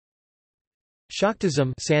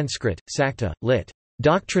Shaktism Sanskrit, Sakta, lit.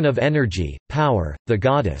 Doctrine of energy, power, the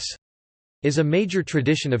goddess, is a major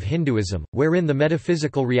tradition of Hinduism, wherein the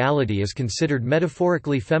metaphysical reality is considered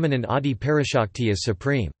metaphorically feminine Adi Parashakti as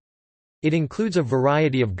supreme. It includes a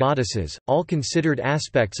variety of goddesses, all considered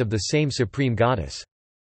aspects of the same supreme goddess.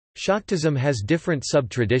 Shaktism has different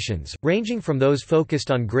sub-traditions, ranging from those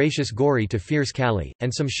focused on gracious Gauri to fierce Kali,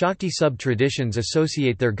 and some Shakti sub-traditions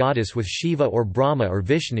associate their goddess with Shiva or Brahma or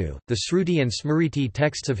Vishnu. The Sruti and Smriti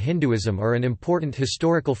texts of Hinduism are an important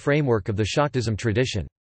historical framework of the Shaktism tradition.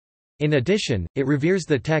 In addition, it reveres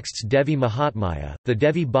the texts Devi Mahatmya, the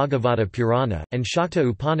Devi Bhagavata Purana, and Shakta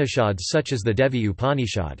Upanishads such as the Devi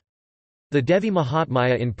Upanishad. The Devi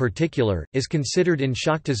Mahatmya in particular, is considered in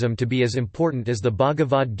Shaktism to be as important as the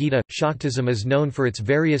Bhagavad Gita. Shaktism is known for its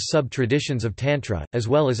various sub-traditions of Tantra, as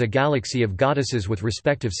well as a galaxy of goddesses with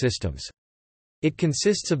respective systems. It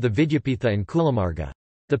consists of the Vidyāpīṭha and Kulamārga.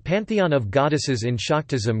 The pantheon of goddesses in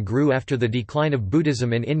Shaktism grew after the decline of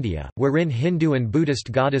Buddhism in India, wherein Hindu and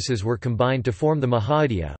Buddhist goddesses were combined to form the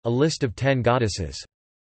Mahāyāna, a list of 10 goddesses.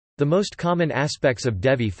 The most common aspects of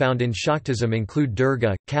Devi found in Shaktism include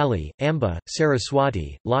Durga, Kali, Amba,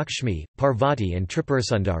 Saraswati, Lakshmi, Parvati and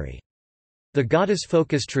Tripurasundari. The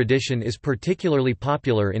goddess-focused tradition is particularly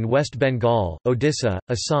popular in West Bengal, Odisha,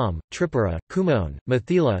 Assam, Tripura, Kumaon,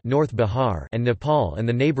 Mithila North Bihar and Nepal and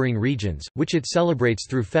the neighbouring regions, which it celebrates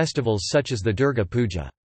through festivals such as the Durga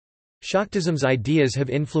Puja. Shaktism's ideas have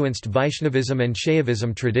influenced Vaishnavism and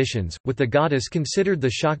Shaivism traditions, with the goddess considered the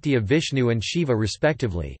Shakti of Vishnu and Shiva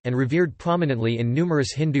respectively, and revered prominently in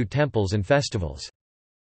numerous Hindu temples and festivals.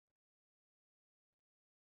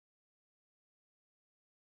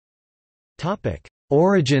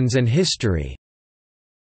 Origins and history.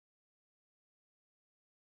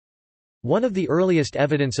 One of the earliest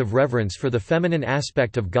evidence of reverence for the feminine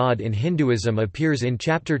aspect of God in Hinduism appears in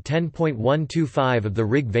chapter 10.125 of the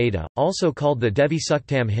Rig Veda, also called the Devi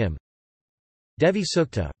Suktam hymn. Devi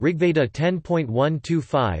Sukta, Rigveda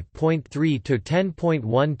 10.125.3 to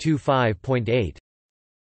 10.125.8.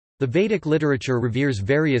 The Vedic literature reveres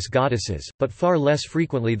various goddesses, but far less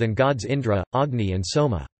frequently than gods Indra, Agni and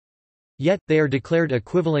Soma. Yet, they are declared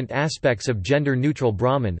equivalent aspects of gender-neutral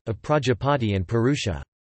Brahman, of Prajapati and Purusha.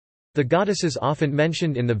 The goddesses often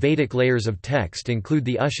mentioned in the Vedic layers of text include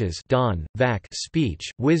the Ushas dawn, Vak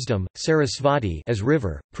speech, wisdom, Sarasvati as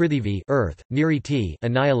river, Prithivi earth, Niriti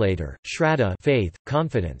annihilator, Shraddha faith,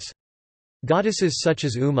 confidence. Goddesses such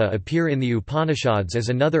as Uma appear in the Upanishads as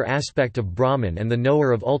another aspect of Brahman and the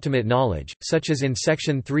knower of ultimate knowledge, such as in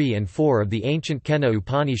section 3 and 4 of the ancient Kena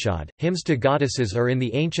Upanishad. Hymns to goddesses are in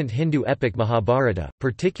the ancient Hindu epic Mahabharata,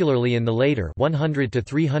 particularly in the later 100 to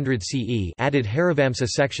 300 CE added Harivamsa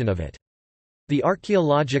section of it. The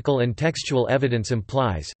archaeological and textual evidence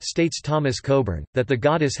implies, states Thomas Coburn, that the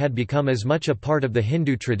goddess had become as much a part of the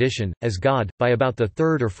Hindu tradition as God by about the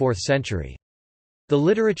 3rd or 4th century. The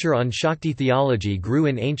literature on Shakti theology grew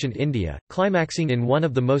in ancient India, climaxing in one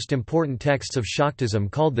of the most important texts of Shaktism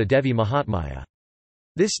called the Devi Mahatmya.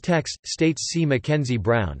 This text, states C. Mackenzie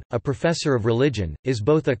Brown, a professor of religion, is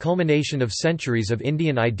both a culmination of centuries of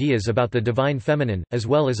Indian ideas about the divine feminine, as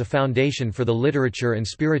well as a foundation for the literature and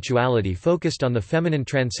spirituality focused on the feminine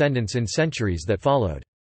transcendence in centuries that followed.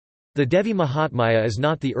 The Devi Mahatmya is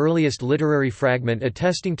not the earliest literary fragment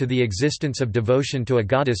attesting to the existence of devotion to a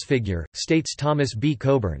goddess figure, states Thomas B.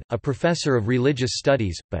 Coburn, a professor of religious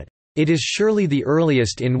studies, but it is surely the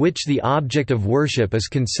earliest in which the object of worship is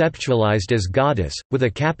conceptualized as goddess, with a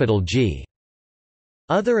capital G.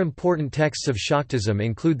 Other important texts of Shaktism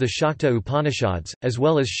include the Shakta Upanishads, as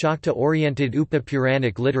well as Shakta-oriented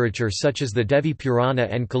Upa-Puranic literature such as the Devi Purana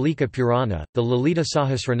and Kalika Purana, the Lalita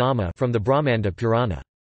Sahasranama from the Brahmanda Purana.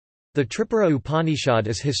 The Tripura Upanishad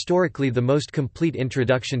is historically the most complete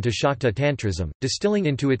introduction to Shakta Tantrism, distilling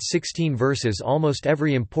into its 16 verses almost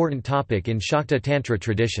every important topic in Shakta Tantra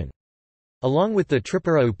tradition. Along with the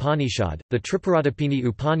Tripura Upanishad, the Tripuratapini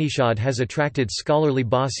Upanishad has attracted scholarly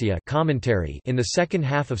bhāsya commentary in the second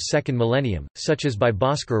half of 2nd millennium, such as by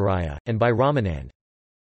Bhaskararaya, and by Ramanand.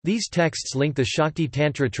 These texts link the Shakti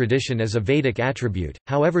Tantra tradition as a Vedic attribute,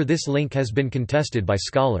 however this link has been contested by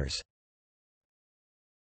scholars.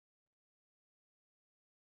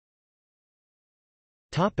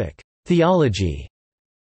 Theology.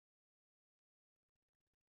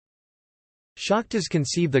 Shaktas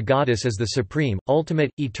conceive the goddess as the supreme,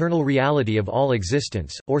 ultimate, eternal reality of all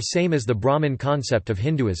existence, or same as the Brahman concept of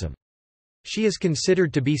Hinduism. She is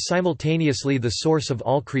considered to be simultaneously the source of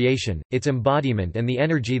all creation, its embodiment and the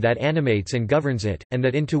energy that animates and governs it, and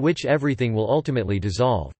that into which everything will ultimately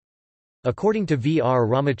dissolve. According to V. R.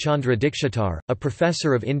 Ramachandra Dikshitar, a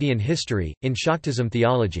professor of Indian history, in Shaktism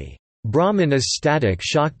theology, Brahman is static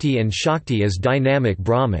Shakti and Shakti is dynamic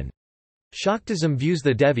Brahman. Shaktism views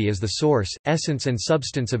the Devi as the source, essence and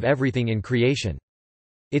substance of everything in creation.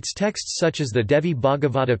 Its texts such as the Devi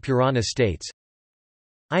Bhagavata Purana states,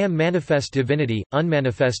 I am manifest divinity,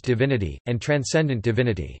 unmanifest divinity, and transcendent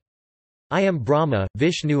divinity. I am Brahma,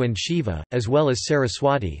 Vishnu and Shiva, as well as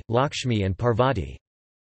Saraswati, Lakshmi and Parvati.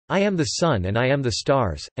 I am the sun and I am the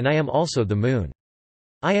stars, and I am also the moon.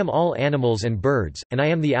 I am all animals and birds, and I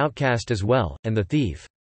am the outcast as well, and the thief.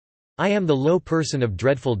 I am the low person of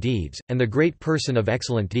dreadful deeds, and the great person of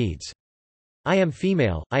excellent deeds. I am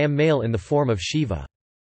female, I am male in the form of Shiva.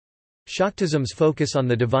 Shaktism's focus on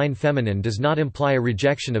the divine feminine does not imply a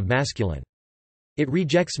rejection of masculine. It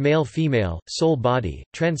rejects male-female, soul-body,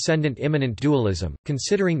 transcendent immanent dualism,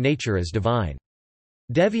 considering nature as divine.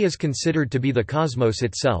 Devi is considered to be the cosmos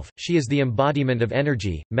itself, she is the embodiment of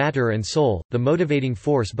energy, matter and soul, the motivating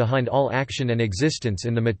force behind all action and existence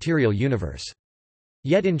in the material universe.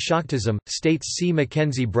 Yet in Shaktism, states C.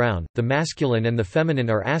 Mackenzie Brown, the masculine and the feminine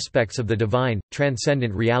are aspects of the divine,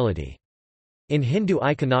 transcendent reality. In Hindu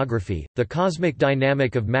iconography, the cosmic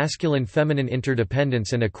dynamic of masculine-feminine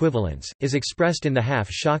interdependence and equivalence is expressed in the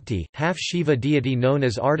half-Shakti, half-Shiva deity known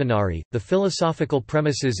as Ardhanari. The philosophical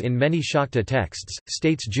premises in many Shakta texts,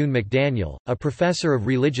 states June McDaniel, a professor of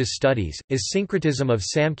religious studies, is syncretism of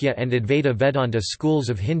Samkhya and Advaita Vedanta schools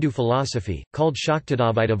of Hindu philosophy, called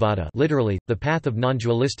Shaktadvaitavada, literally, the path of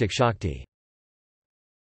non-dualistic Shakti.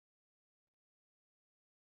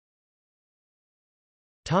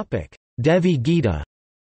 Devi Gita.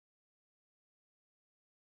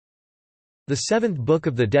 The seventh book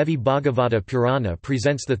of the Devi Bhagavata Purana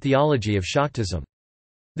presents the theology of Shaktism.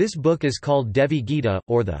 This book is called Devi Gita,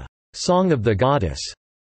 or the Song of the Goddess.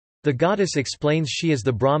 The goddess explains she is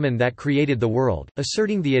the Brahman that created the world,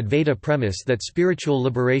 asserting the Advaita premise that spiritual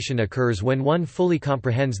liberation occurs when one fully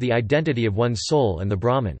comprehends the identity of one's soul and the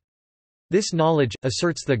Brahman. This knowledge,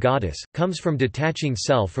 asserts the goddess, comes from detaching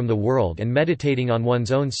self from the world and meditating on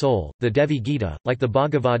one's own soul. The Devi Gita, like the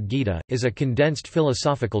Bhagavad Gita, is a condensed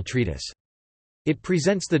philosophical treatise. It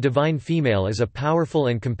presents the divine female as a powerful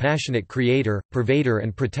and compassionate creator, pervader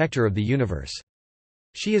and protector of the universe.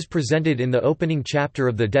 She is presented in the opening chapter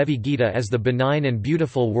of the Devi Gita as the benign and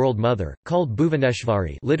beautiful world mother, called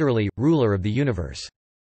Bhuvaneshvari, literally, ruler of the universe.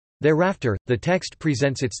 Thereafter, the text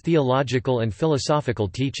presents its theological and philosophical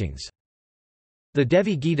teachings. The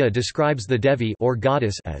Devi Gita describes the Devi or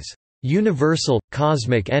goddess as universal,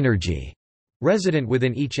 cosmic energy, resident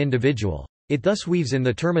within each individual. It thus weaves in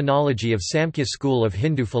the terminology of Samkhya school of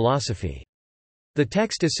Hindu philosophy. The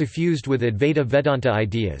text is suffused with Advaita Vedanta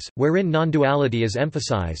ideas, wherein non-duality is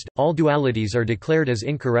emphasized, all dualities are declared as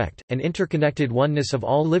incorrect, and interconnected oneness of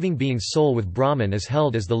all living beings' soul with Brahman is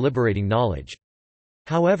held as the liberating knowledge.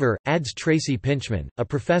 However, adds Tracy Pinchman, a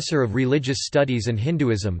professor of religious studies and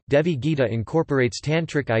Hinduism, Devi Gita incorporates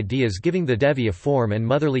Tantric ideas giving the Devi a form and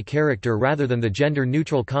motherly character rather than the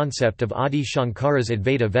gender-neutral concept of Adi Shankara's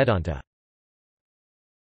Advaita Vedanta.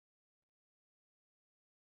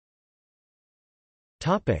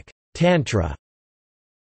 Tantra.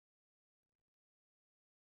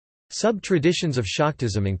 Sub-traditions of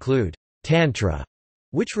Shaktism include Tantra,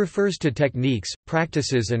 which refers to techniques,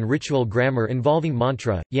 practices and ritual grammar involving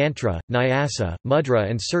mantra, yantra, nyasa, mudra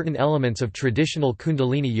and certain elements of traditional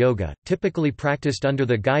kundalini yoga, typically practiced under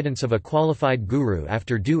the guidance of a qualified guru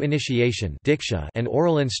after due initiation diksha and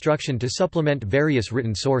oral instruction to supplement various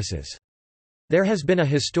written sources. There has been a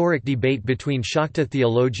historic debate between Shakta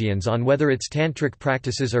theologians on whether its tantric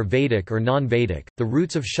practices are Vedic or non-Vedic. The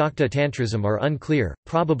roots of Shakta Tantrism are unclear,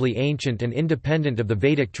 probably ancient and independent of the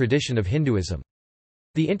Vedic tradition of Hinduism.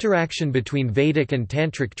 The interaction between Vedic and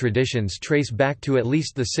Tantric traditions trace back to at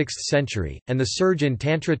least the 6th century, and the surge in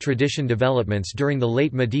Tantra tradition developments during the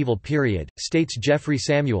late medieval period, states Geoffrey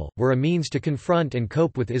Samuel, were a means to confront and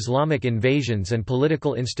cope with Islamic invasions and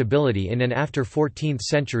political instability in and after 14th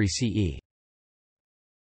century CE.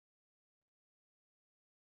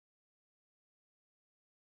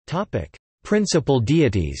 Principal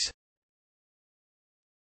deities.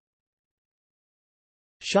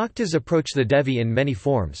 Shaktas approach the Devi in many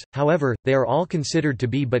forms, however, they are all considered to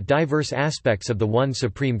be but diverse aspects of the one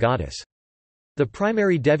supreme goddess. The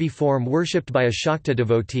primary Devi form worshipped by a Shakta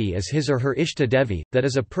devotee is his or her Ishta Devi, that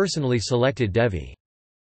is a personally selected Devi.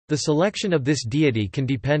 The selection of this deity can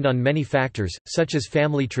depend on many factors, such as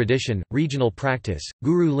family tradition, regional practice,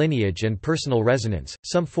 guru lineage and personal resonance.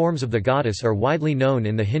 Some forms of the goddess are widely known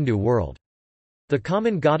in the Hindu world. The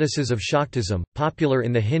common goddesses of Shaktism, popular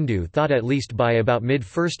in the Hindu thought at least by about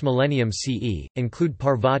mid-1st millennium CE, include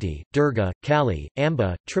Parvati, Durga, Kali,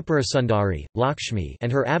 Amba, Tripurasundari, Lakshmi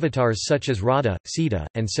and her avatars such as Radha, Sita,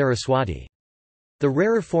 and Saraswati. The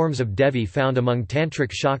rarer forms of Devi found among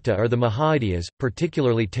Tantric Shakta are the Mahaidiyas,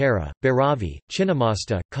 particularly Tara, Bhairavi,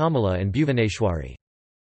 Chinnamasta, Kamala and Bhuvaneshwari.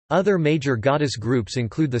 Other major goddess groups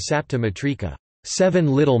include the Sapta Matrika,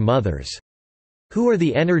 7 little mothers, who are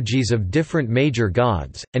the energies of different major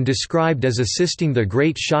gods, and described as assisting the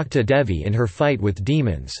great Shakta Devi in her fight with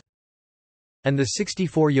demons, and the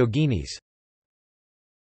 64 yoginis.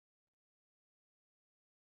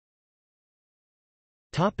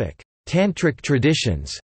 Tantric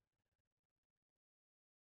traditions.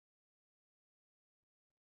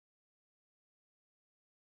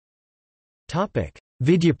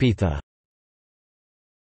 Vidyāpīṭha.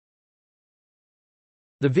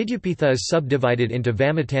 The Vidyāpīṭha is subdivided into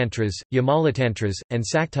Vamatantras, Yamalatantras, and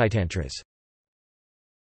Saktitantras.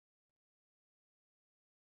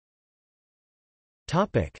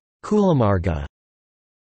 Kulamārga.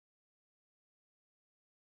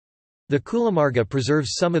 The Kulamārga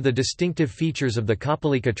preserves some of the distinctive features of the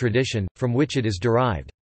Kapalika tradition, from which it is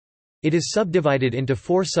derived. It is subdivided into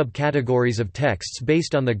 4 subcategories of texts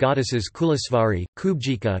based on the goddesses Kulasvari,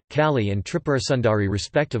 Kubjika, Kali and Tripurasundari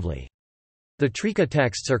respectively. The Trika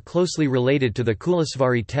texts are closely related to the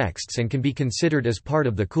Kulasvari texts and can be considered as part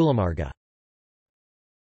of the Kulamārga.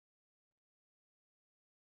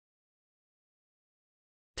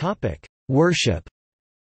 Worship.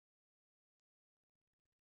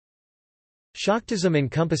 Shaktism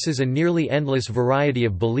encompasses a nearly endless variety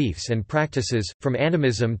of beliefs and practices, from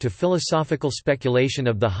animism to philosophical speculation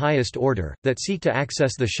of the highest order, that seek to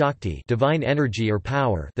access the Shakti, divine energy or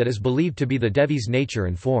power, that is believed to be the Devi's nature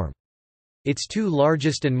and form. Its 2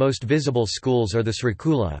 largest and most visible schools are the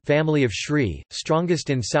Srikula family of Shri, strongest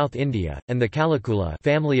in South India, and the Kalikula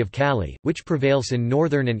family of Kali, which prevails in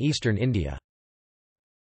northern and eastern India.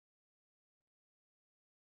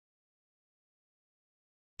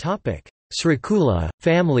 Srikula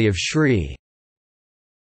family of Shri.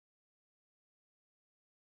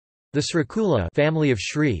 The Srikula family of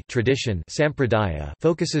Shri tradition Sampradaya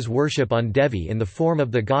focuses worship on Devi in the form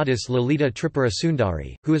of the goddess Lalita Tripura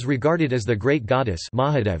Sundari, who is regarded as the great goddess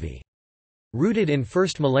Mahadevi. Rooted in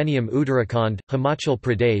 1st millennium Uttarakhand, Himachal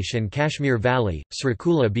Pradesh and Kashmir Valley,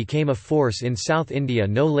 Srikula became a force in South India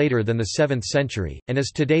no later than the 7th century, and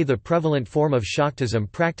is today the prevalent form of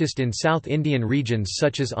Shaktism practiced in South Indian regions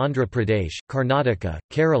such as Andhra Pradesh, Karnataka,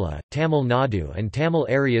 Kerala, Tamil Nadu and Tamil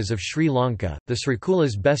areas of Sri Lanka. The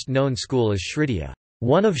Srikula's best-known school is Shridhya,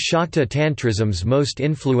 one of Shakta Tantrism's most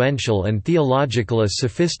influential and theologically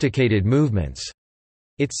sophisticated movements.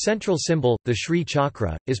 Its central symbol, the Shri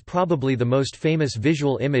Chakra, is probably the most famous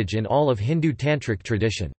visual image in all of Hindu Tantric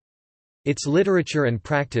tradition. Its literature and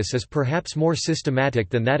practice is perhaps more systematic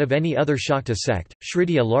than that of any other Shakta sect.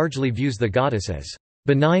 Shridhya largely views the goddess as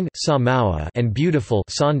benign and beautiful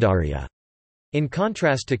in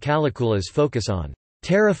contrast to Kalikula's focus on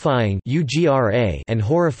terrifying and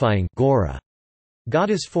horrifying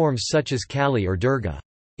goddess forms such as Kali or Durga.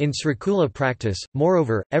 In Srikula practice,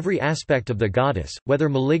 moreover, every aspect of the goddess, whether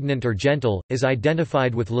malignant or gentle, is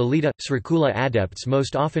identified with Lalita. Srikula adepts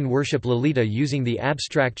most often worship Lalita using the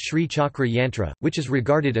abstract Shri Chakra yantra, which is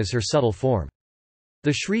regarded as her subtle form.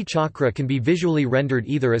 The Shri Chakra can be visually rendered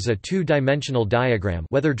either as a 2-dimensional diagram,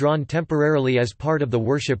 whether drawn temporarily as part of the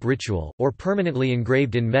worship ritual, or permanently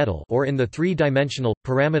engraved in metal, or in the 3-dimensional,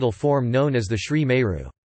 pyramidal form known as the Shri Meru.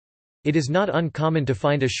 It is not uncommon to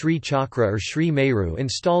find a Shri Chakra or Shri Meru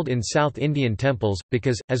installed in South Indian temples,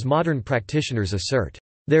 because, as modern practitioners assert,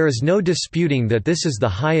 there is no disputing that this is the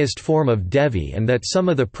highest form of Devi and that some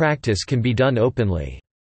of the practice can be done openly.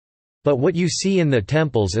 But what you see in the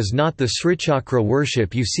temples is not the Srichakra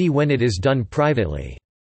worship you see when it is done privately.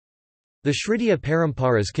 The Shridhya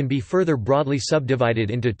Paramparas can be further broadly subdivided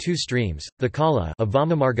into 2 streams, the Kala, a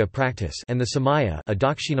Vamamarga practice, and the Samaya, a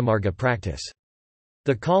Dakshinamarga practice.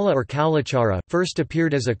 The Kala or Kaulachara, first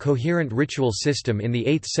appeared as a coherent ritual system in the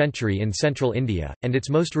 8th century in central India, and its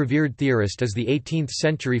most revered theorist is the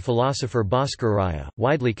 18th-century philosopher Bhaskaraya,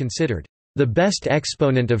 widely considered the best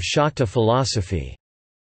exponent of Shakta philosophy.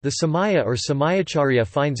 The Samaya or Samayacharya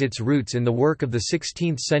finds its roots in the work of the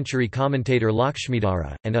 16th-century commentator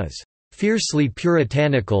Lakshmidhara, and is fiercely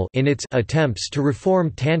puritanical in its attempts to reform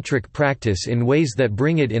tantric practice in ways that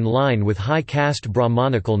bring it in line with high-caste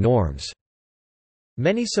Brahmanical norms.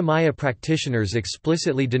 Many Samaya practitioners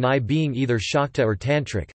explicitly deny being either Shakta or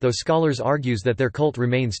Tantric, though scholars argues that their cult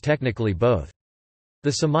remains technically both.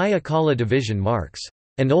 The Samaya-Kala division marks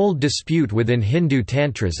an old dispute within Hindu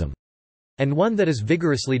Tantrism, and one that is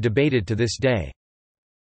vigorously debated to this day.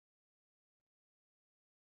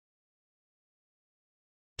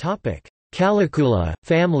 Kalikula,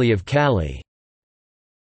 family of Kali.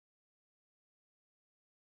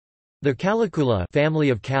 The Kalikula family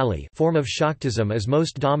of Kali form of Shaktism is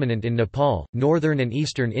most dominant in Nepal, northern and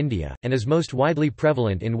eastern India, and is most widely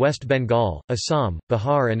prevalent in West Bengal, Assam,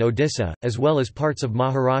 Bihar and Odisha, as well as parts of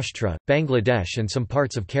Maharashtra, Bangladesh and some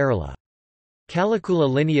parts of Kerala. Kalikula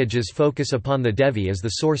lineages focus upon the Devi as the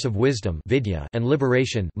source of wisdom vidya and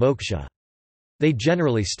liberation moksha. They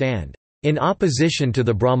generally stand in opposition to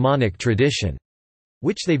the Brahmanic tradition,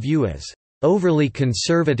 which they view as overly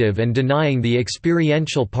conservative and denying the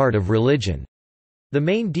experiential part of religion. The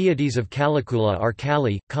main deities of Kalikula are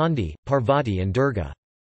Kali, Kandi, Parvati and Durga.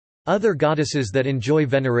 Other goddesses that enjoy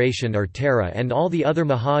veneration are Tara and all the other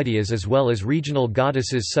Mahadiyas, as well as regional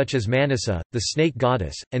goddesses such as Manasa, the snake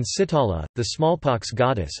goddess, and Sitala, the smallpox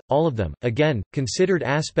goddess, all of them, again, considered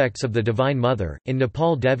aspects of the Divine Mother. In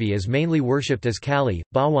Nepal, Devi is mainly worshipped as Kali,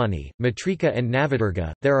 Bhavani, Matrika, and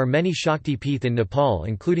Navadurga. There are many Shaktipeeth in Nepal,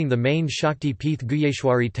 including the main Shaktipeeth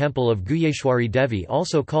Guyeshwari temple of Guyeshwari Devi,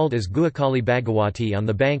 also called as Guakali Bhagawati, on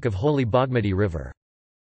the bank of holy Bagmati River.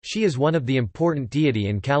 She is one of the important deity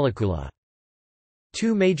in Kalikula.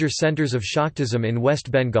 Two major centres of Shaktism in West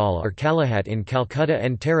Bengal are Kalighat in Calcutta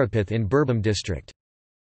and Tarapith in Birbhum district.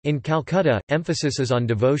 In Calcutta, emphasis is on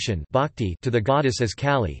devotion bhakti to the goddess as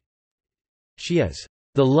Kali. She is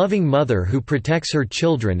the loving mother who protects her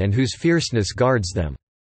children and whose fierceness guards them.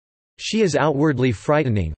 She is outwardly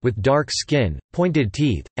frightening, with dark skin, pointed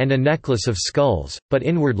teeth, and a necklace of skulls, but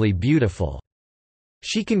inwardly beautiful.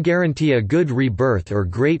 She can guarantee a good rebirth or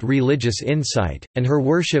great religious insight, and her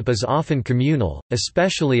worship is often communal,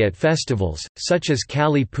 especially at festivals, such as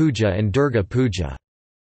Kali Puja and Durga Puja.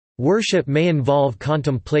 Worship may involve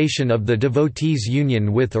contemplation of the devotee's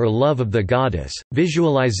union with or love of the goddess,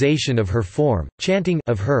 visualization of her form, chanting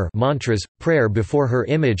of her mantras, prayer before her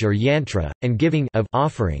image or yantra, and giving of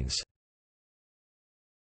offerings.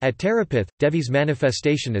 At Tarapith, Devi's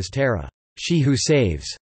manifestation is Tara, she who saves,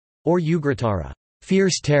 or Ugratara,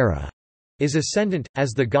 fierce Tara, is ascendant,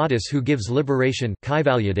 as the goddess who gives liberation.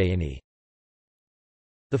 The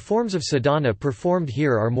forms of sadhana performed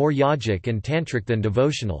here are more yogic and tantric than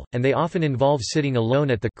devotional, and they often involve sitting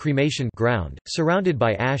alone at the cremation ground, surrounded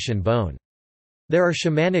by ash and bone. There are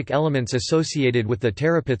shamanic elements associated with the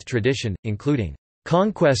Tarapith tradition, including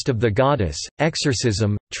conquest of the goddess,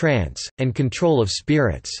 exorcism, trance, and control of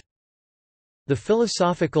spirits. The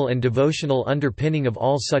philosophical and devotional underpinning of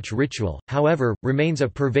all such ritual, however, remains a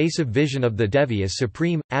pervasive vision of the Devi as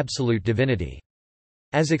supreme, absolute divinity.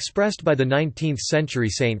 As expressed by the 19th-century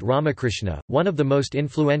Saint Ramakrishna, one of the most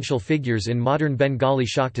influential figures in modern Bengali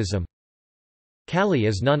Shaktism, Kali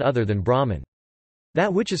is none other than Brahman.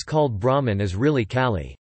 That which is called Brahman is really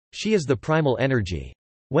Kali. She is the primal energy.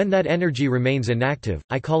 When that energy remains inactive,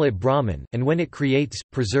 I call it Brahman, and when it creates,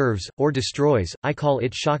 preserves, or destroys, I call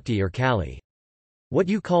it Shakti or Kali. What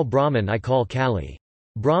you call Brahman I call Kali.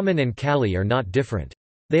 Brahman and Kali are not different.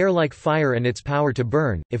 They are like fire and its power to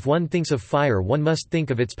burn. If one thinks of fire, one must think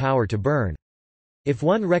of its power to burn. If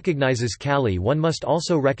one recognizes Kali, one must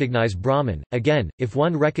also recognize Brahman. Again, if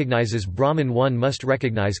one recognizes Brahman, one must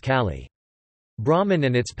recognize Kali. Brahman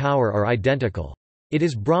and its power are identical. It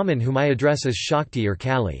is Brahman whom I address as Shakti or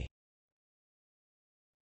Kali.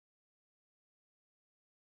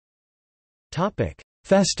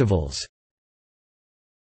 Festivals.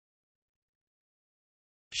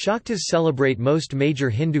 Shaktas celebrate most major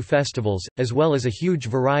Hindu festivals, as well as a huge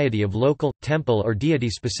variety of local, temple or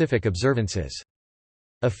deity-specific observances.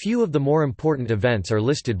 A few of the more important events are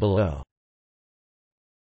listed below.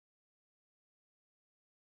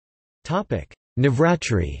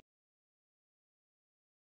 Navratri.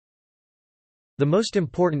 The most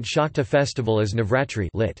important Shakta festival is Navratri,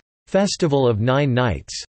 lit. Festival of 9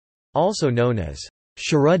 nights, also known as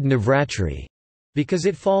Sharad Navratri, because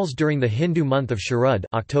it falls during the Hindu month of Sharad,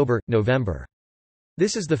 October, November.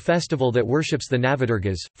 This is the festival that worships the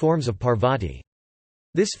Navadurgas, forms of Parvati.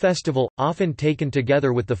 This festival, often taken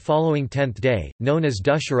together with the following 10th day, known as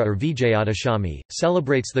Dussehra or Vidyāpīṭha,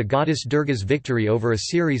 celebrates the goddess Durga's victory over a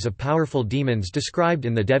series of powerful demons described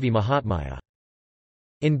in the Devi Mahatmya.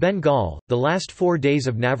 In Bengal, the last 4 days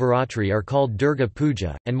of Navaratri are called Durga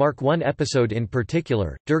Puja, and mark one episode in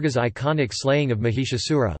particular, Durga's iconic slaying of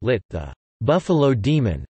Mahishasura, lit. The buffalo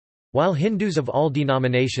demon. While Hindus of all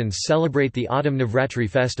denominations celebrate the autumn Navratri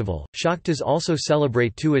festival, Shaktas also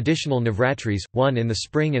celebrate 2 additional Navratris, one in the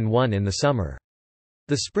spring and one in the summer.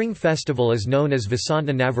 The spring festival is known as Vasant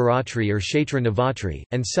Navaratri or Kshetra Navratri,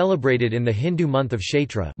 and celebrated in the Hindu month of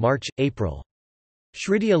Kshetra, March, April.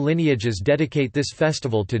 Shridya lineages dedicate this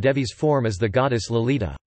festival to Devi's form as the goddess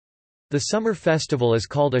Lalita. The summer festival is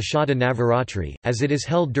called Ashada Navaratri, as it is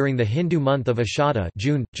held during the Hindu month of Ashada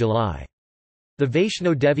June, July. The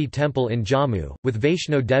Vaishno Devi temple in Jammu, with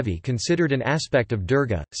Vaishno Devi considered an aspect of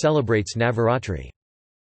Durga, celebrates Navaratri.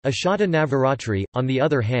 Ashada Navaratri, on the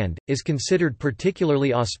other hand, is considered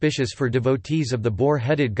particularly auspicious for devotees of the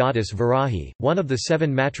boar-headed goddess Varahi, one of the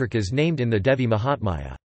 7 matrikas named in the Devi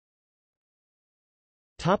Mahatmya.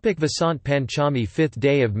 Vasant Panchami, 5th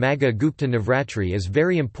day of Magha Gupta Navratri, is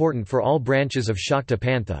very important for all branches of Shakta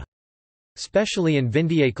Pantha. Specially in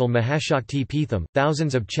Vindhyākal Mahashakti Pītham,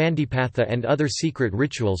 thousands of Chandipatha and other secret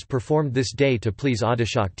rituals performed this day to please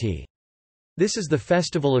Adishakti. This is the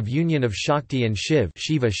festival of union of Shakti and Shiv,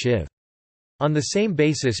 Shiva Shiv. On the same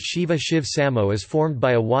basis, Shiva Shiv Samo is formed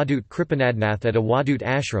by a Wadut Kripanadnath at a Wadut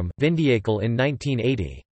ashram, Vindhyākal in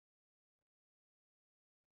 1980.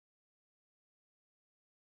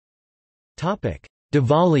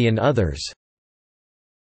 Diwali and others.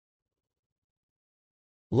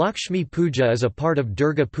 Lakshmi Puja is a part of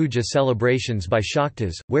Durga Puja celebrations by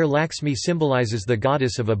Shaktas, where Lakshmi symbolizes the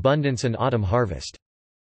goddess of abundance and autumn harvest.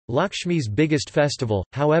 Lakshmi's biggest festival,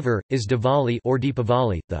 however, is Diwali or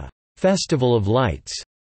Deepavali, the festival of lights,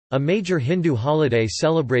 a major Hindu holiday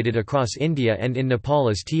celebrated across India and in Nepal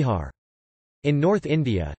as Tihar. In North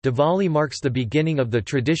India, Diwali marks the beginning of the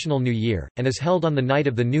traditional New Year, and is held on the night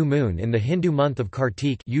of the new moon in the Hindu month of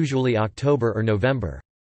Kartik, usually October or November.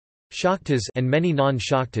 Shaktas and many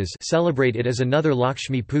non-Shaktas celebrate it as another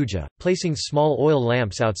Lakshmi Puja, placing small oil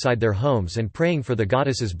lamps outside their homes and praying for the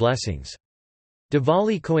goddess's blessings.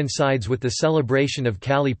 Diwali coincides with the celebration of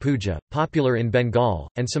Kali Puja, popular in Bengal,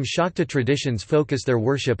 and some Shakta traditions focus their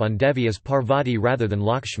worship on Devi as Parvati rather than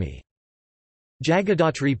Lakshmi.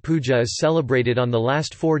 Jagadhatri Puja is celebrated on the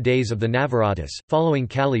last 4 days of the Navaratas, following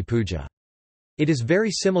Kali Puja. It is very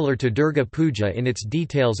similar to Durga Puja in its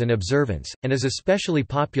details and observance, and is especially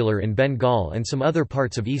popular in Bengal and some other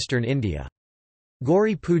parts of eastern India.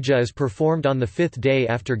 Gauri Puja is performed on the 5th day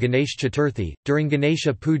after Ganesh Chaturthi, during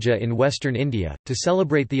Ganesha Puja in western India, to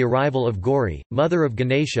celebrate the arrival of Gauri, mother of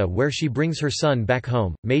Ganesha, where she brings her son back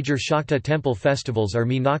home. Major Shakta temple festivals are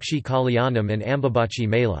Meenakshi Kalyanam and Ambabachi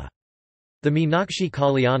Mela. The Meenakshi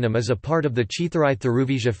Kalyanam is a part of the Chitharai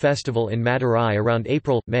Thiruvija festival in Madurai around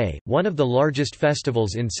April-May, one of the largest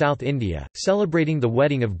festivals in South India, celebrating the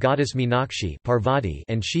wedding of goddess Meenakshi Parvati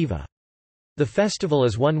and Shiva. The festival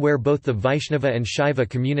is one where both the Vaishnava and Shaiva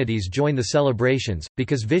communities join the celebrations,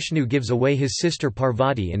 because Vishnu gives away his sister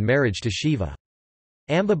Parvati in marriage to Shiva.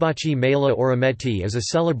 Ambabachi Mela or Ameti is a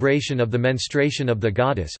celebration of the menstruation of the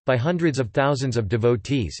goddess, by hundreds of thousands of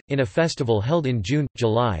devotees, in a festival held in June,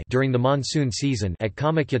 July during the monsoon season at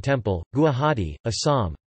Kamakya Temple, Guwahati,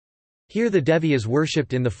 Assam. Here the Devi is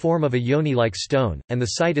worshipped in the form of a yoni-like stone, and the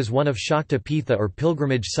site is one of Shakta Pitha or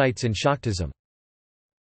pilgrimage sites in Shaktism.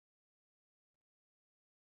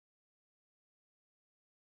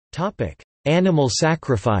 Animal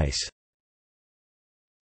sacrifice.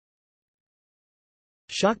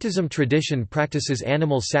 Shaktism tradition practices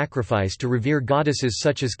animal sacrifice to revere goddesses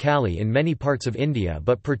such as Kali in many parts of India,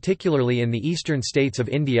 but particularly in the eastern states of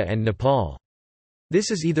India and Nepal.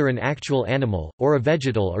 This is either an actual animal, or a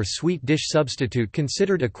vegetal or sweet dish substitute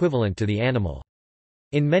considered equivalent to the animal.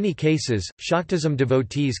 In many cases, Shaktism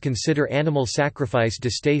devotees consider animal sacrifice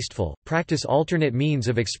distasteful, practice alternate means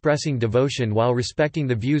of expressing devotion while respecting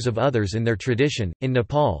the views of others in their tradition. In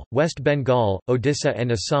Nepal, West Bengal, Odisha,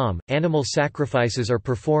 and Assam, animal sacrifices are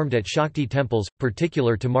performed at Shakti temples,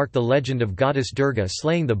 particular to mark the legend of goddess Durga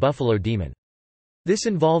slaying the buffalo demon. This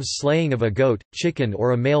involves slaying of a goat, chicken,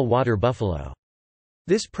 or a male water buffalo.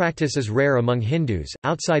 This practice is rare among Hindus.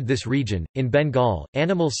 Outside this region, in Bengal,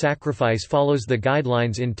 animal sacrifice follows the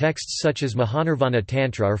guidelines in texts such as Mahanirvana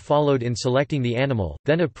Tantra are followed in selecting the animal,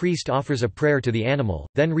 then a priest offers a prayer to the animal,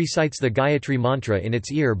 then recites the Gayatri mantra in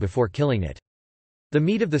its ear before killing it. The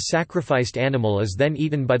meat of the sacrificed animal is then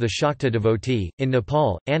eaten by the Shakta devotee. In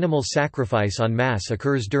Nepal, animal sacrifice en masse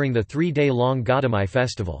occurs during the 3-day-long Gadamai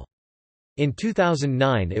festival. In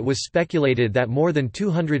 2009 it was speculated that more than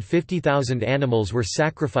 250,000 animals were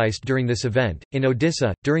sacrificed during this event. In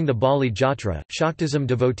Odisha, during the Bali Jatra, Shaktism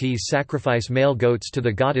devotees sacrifice male goats to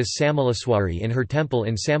the goddess Samalaswari in her temple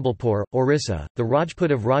in Sambalpur, Orissa. The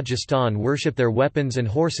Rajput of Rajasthan worship their weapons and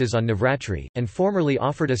horses on Navratri, and formerly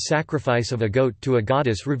offered a sacrifice of a goat to a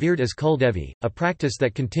goddess revered as Kuldevi, a practice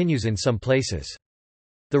that continues in some places.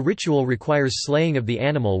 The ritual requires slaying of the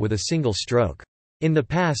animal with a single stroke. In the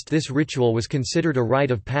past this ritual was considered a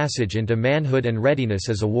rite of passage into manhood and readiness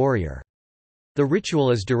as a warrior. The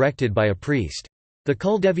ritual is directed by a priest. The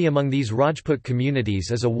Kuldevi among these Rajput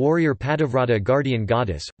communities is a warrior Pativrata guardian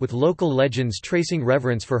goddess, with local legends tracing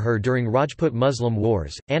reverence for her during Rajput Muslim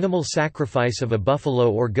wars. Animal sacrifice of a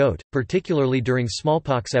buffalo or goat, particularly during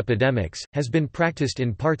smallpox epidemics, has been practiced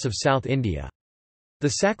in parts of South India. The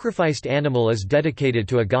sacrificed animal is dedicated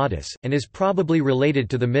to a goddess, and is probably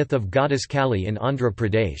related to the myth of goddess Kali in Andhra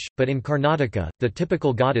Pradesh, but in Karnataka, the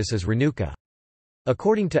typical goddess is Renuka.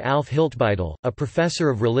 According to Alf Hiltbeitel, a professor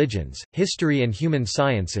of religions, history and human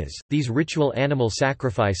sciences, these ritual animal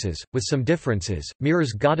sacrifices, with some differences,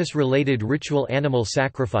 mirrors goddess-related ritual animal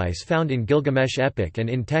sacrifice found in Gilgamesh epic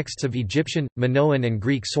and in texts of Egyptian, Minoan and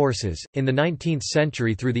Greek sources. In the 19th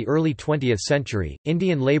century through the early 20th century,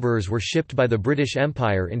 Indian labourers were shipped by the British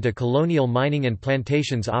Empire into colonial mining and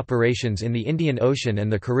plantations operations in the Indian Ocean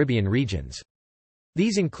and the Caribbean regions.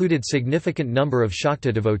 These included significant number of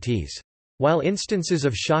Shakta devotees. While instances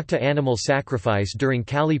of Shakta animal sacrifice during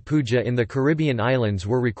Kali Puja in the Caribbean islands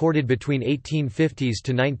were recorded between 1850s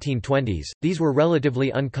to 1920s, these were relatively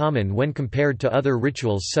uncommon when compared to other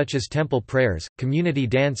rituals such as temple prayers, community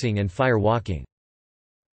dancing and fire walking.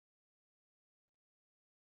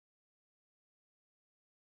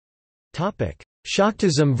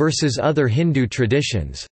 Shaktism versus other Hindu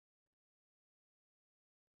traditions.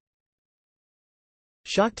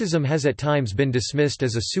 Shaktism has at times been dismissed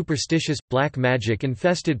as a superstitious, black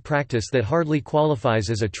magic-infested practice that hardly qualifies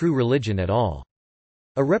as a true religion at all.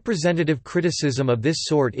 A representative criticism of this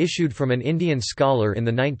sort issued from an Indian scholar in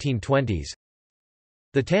the 1920s.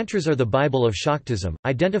 The Tantras are the Bible of Shaktism,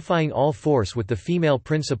 identifying all force with the female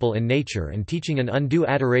principle in nature and teaching an undue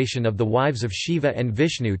adoration of the wives of Shiva and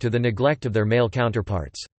Vishnu to the neglect of their male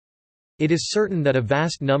counterparts. It is certain that a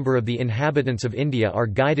vast number of the inhabitants of India are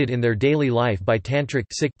guided in their daily life by Tantric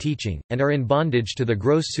Sikh teaching, and are in bondage to the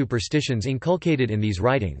gross superstitions inculcated in these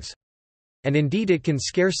writings. And indeed it can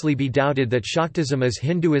scarcely be doubted that Shaktism as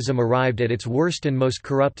Hinduism arrived at its worst and most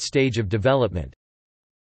corrupt stage of development.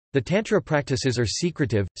 The Tantra practices are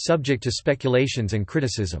secretive, subject to speculations and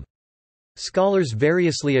criticism. Scholars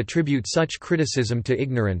variously attribute such criticism to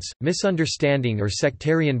ignorance, misunderstanding or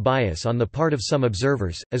sectarian bias on the part of some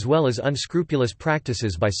observers, as well as unscrupulous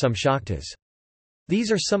practices by some Shaktas.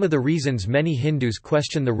 These are some of the reasons many Hindus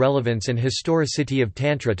question the relevance and historicity of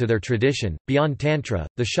Tantra to their tradition. Beyond Tantra,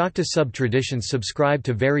 the Shakta sub-traditions subscribe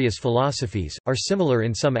to various philosophies, are similar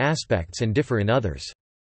in some aspects and differ in others.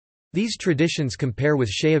 These traditions compare with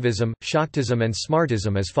Shaivism, Shaktism and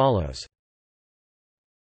Smartism as follows.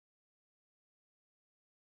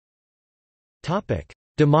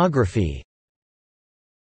 Demography.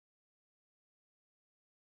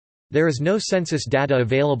 There is no census data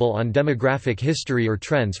available on demographic history or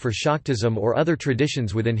trends for Shaktism or other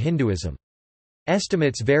traditions within Hinduism.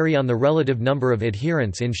 Estimates vary on the relative number of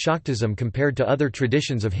adherents in Shaktism compared to other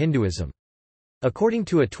traditions of Hinduism. According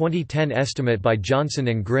to a 2010 estimate by Johnson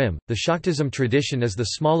and Grimm, the Shaktism tradition is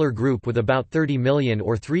the smaller group with about 30 million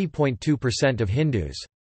or 3.2% of Hindus.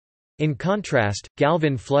 In contrast,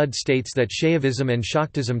 Galvin Flood states that Shaivism and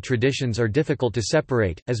Shaktism traditions are difficult to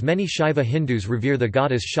separate, as many Shaiva Hindus revere the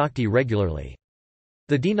goddess Shakti regularly.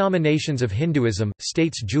 The denominations of Hinduism,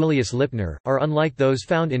 states Julius Lipner, are unlike those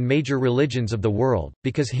found in major religions of the world,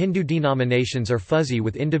 because Hindu denominations are fuzzy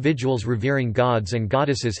with individuals revering gods and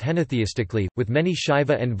goddesses henotheistically, with many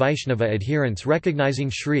Shaiva and Vaishnava adherents recognizing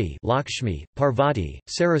Shri Lakshmi, Parvati,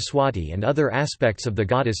 Saraswati and other aspects of the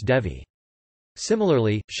goddess Devi.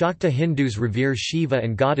 Similarly, Shakta Hindus revere Shiva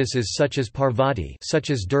and goddesses such as Parvati, such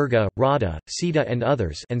as Durga, Radha, Sita and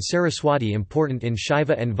others, and Saraswati important in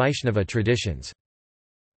Shaiva and Vaishnava traditions.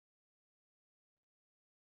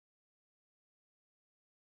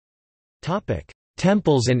 Topic: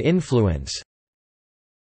 Temples and influence.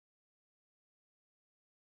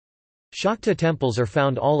 Shakta temples are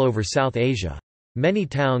found all over South Asia. Many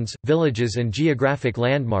towns, villages and geographic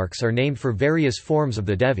landmarks are named for various forms of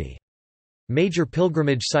the Devi. Major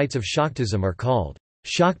pilgrimage sites of Shaktism are called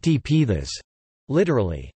Shakti-pīthas,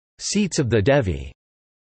 literally, seats of the Devi.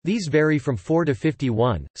 These vary from 4 to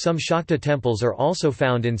 51. Some Shakta temples are also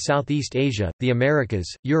found in Southeast Asia, the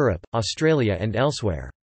Americas, Europe, Australia, and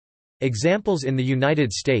elsewhere. Examples in the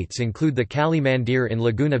United States include the Kali Mandir in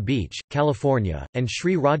Laguna Beach, California, and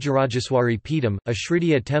Sri Rajarajeswari Peetham, a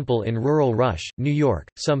Shridiya temple in rural Rush, New York.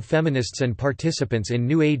 Some feminists and participants in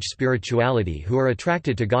New Age spirituality who are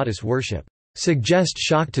attracted to goddess worship suggest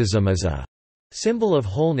Shaktism as a symbol of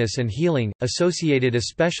wholeness and healing, associated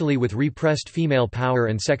especially with repressed female power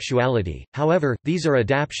and sexuality. However, these are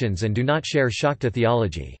adaptations and do not share Shakta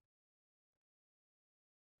theology.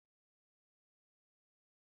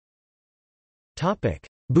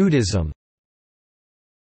 Buddhism.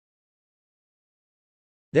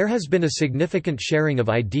 There has been a significant sharing of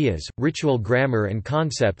ideas, ritual grammar and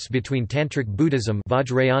concepts between Tantric Buddhism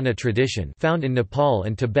Vajrayana tradition found in Nepal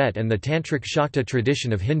and Tibet and the Tantric Shakta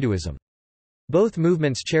tradition of Hinduism. Both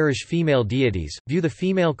movements cherish female deities, view the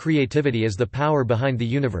female creativity as the power behind the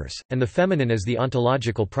universe, and the feminine as the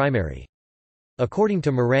ontological primary. According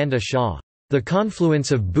to Miranda Shaw, "The confluence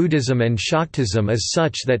of Buddhism and Shaktism is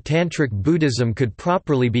such that Tantric Buddhism could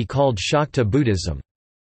properly be called Shakta Buddhism."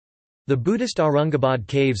 The Buddhist Aurangabad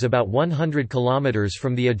caves about 100 km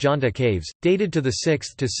from the Ajanta caves, dated to the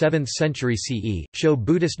 6th to 7th century CE, show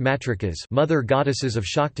Buddhist matrikas, mother goddesses of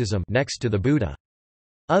Shaktism, next to the Buddha.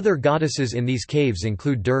 Other goddesses in these caves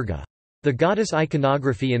include Durga. The goddess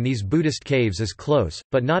iconography in these Buddhist caves is close,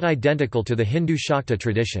 but not identical to the Hindu Shakta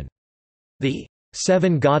tradition. The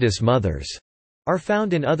 7 goddess mothers are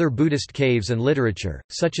found in other Buddhist caves and literature,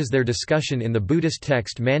 such as their discussion in the Buddhist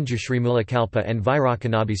text Manjushrimulakalpa and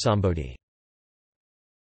Vairakkanabhisambodhi.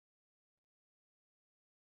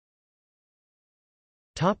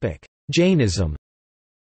 Jainism.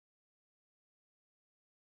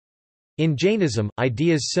 In Jainism,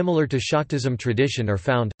 ideas similar to Shaktism tradition are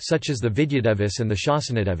found, such as the Vidyādevis and the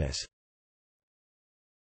Shasanadevis.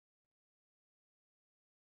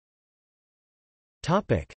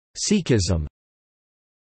 Sikhism.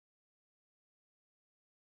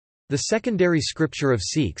 The secondary scripture of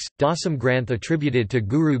Sikhs, Dasam Granth attributed to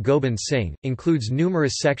Guru Gobind Singh, includes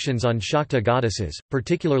numerous sections on Shakta goddesses,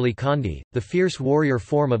 particularly Kandi, the fierce warrior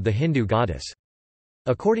form of the Hindu goddess.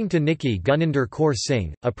 According to Nikki Guninder Kaur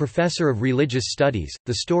Singh, a professor of religious studies,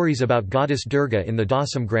 the stories about goddess Durga in the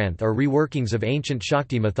Dasam Granth are reworkings of ancient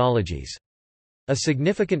Shakti mythologies. A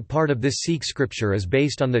significant part of this Sikh scripture is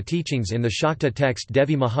based on the teachings in the Shakta text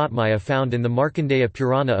Devi Mahatmya found in the Markandeya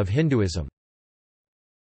Purana of Hinduism.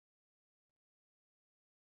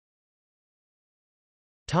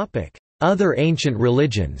 Other ancient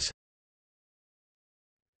religions.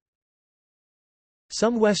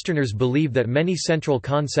 Some Westerners believe that many central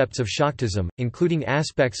concepts of Shaktism, including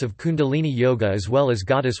aspects of Kundalini Yoga as well as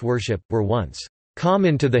goddess worship, were once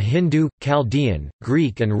common to the Hindu, Chaldean,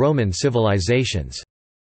 Greek and Roman civilizations,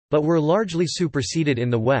 but were largely superseded in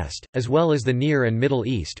the West, as well as the Near and Middle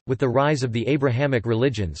East, with the rise of the Abrahamic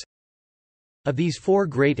religions. Of these 4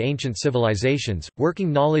 great ancient civilizations,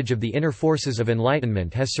 working knowledge of the inner forces of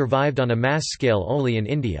enlightenment has survived on a mass scale only in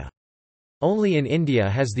India. Only in India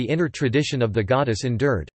has the inner tradition of the goddess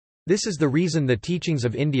endured. This is the reason the teachings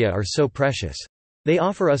of India are so precious. They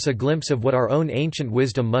offer us a glimpse of what our own ancient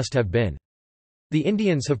wisdom must have been. The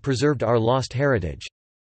Indians have preserved our lost heritage.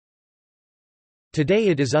 Today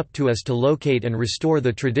it is up to us to locate and restore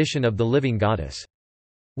the tradition of the living goddess.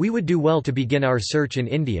 We would do well to begin our search in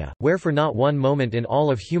India, where for not one moment in all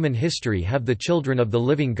of human history have the children of the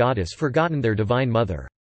living goddess forgotten their divine mother.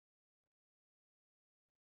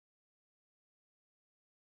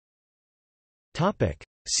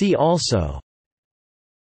 See also: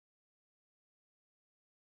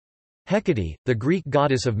 Hecate, the Greek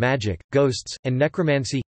goddess of magic, ghosts, and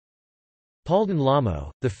necromancy; Palden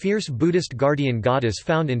Lamo, the fierce Buddhist guardian goddess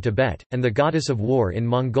found in Tibet, and the goddess of war in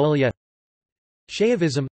Mongolia;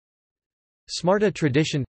 Shaivism, Smarta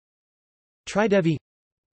tradition, Tridevi,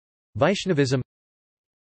 Vaishnavism,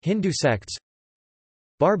 Hindu sects,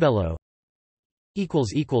 Barbello.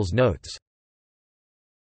 Notes